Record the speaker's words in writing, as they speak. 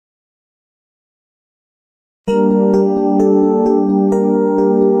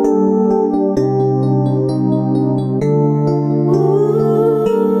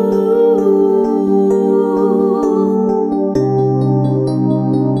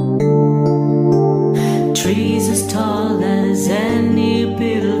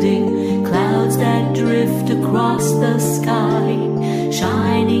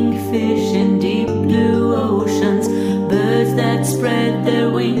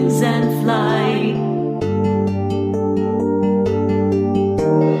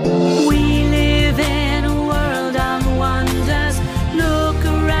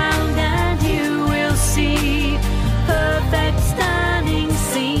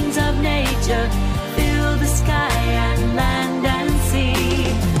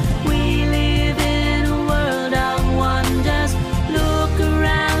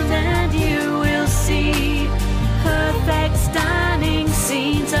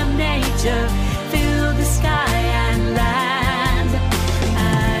nature fill the sky and land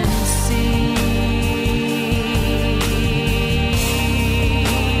and sea.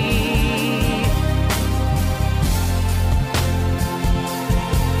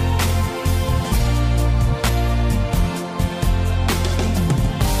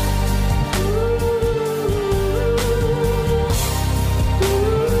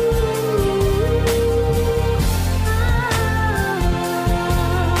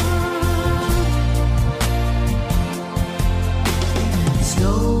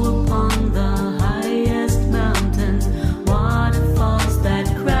 Snow upon the highest mountains, waterfalls that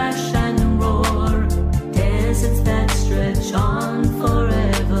crash and roar, deserts that stretch on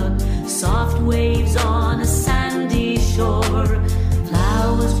forever, soft waves on a sandy shore,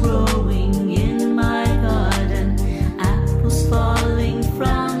 flowers growing in my garden, apples falling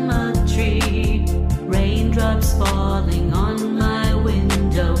from a tree, raindrops falling on my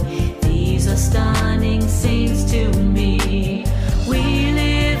window. These are stars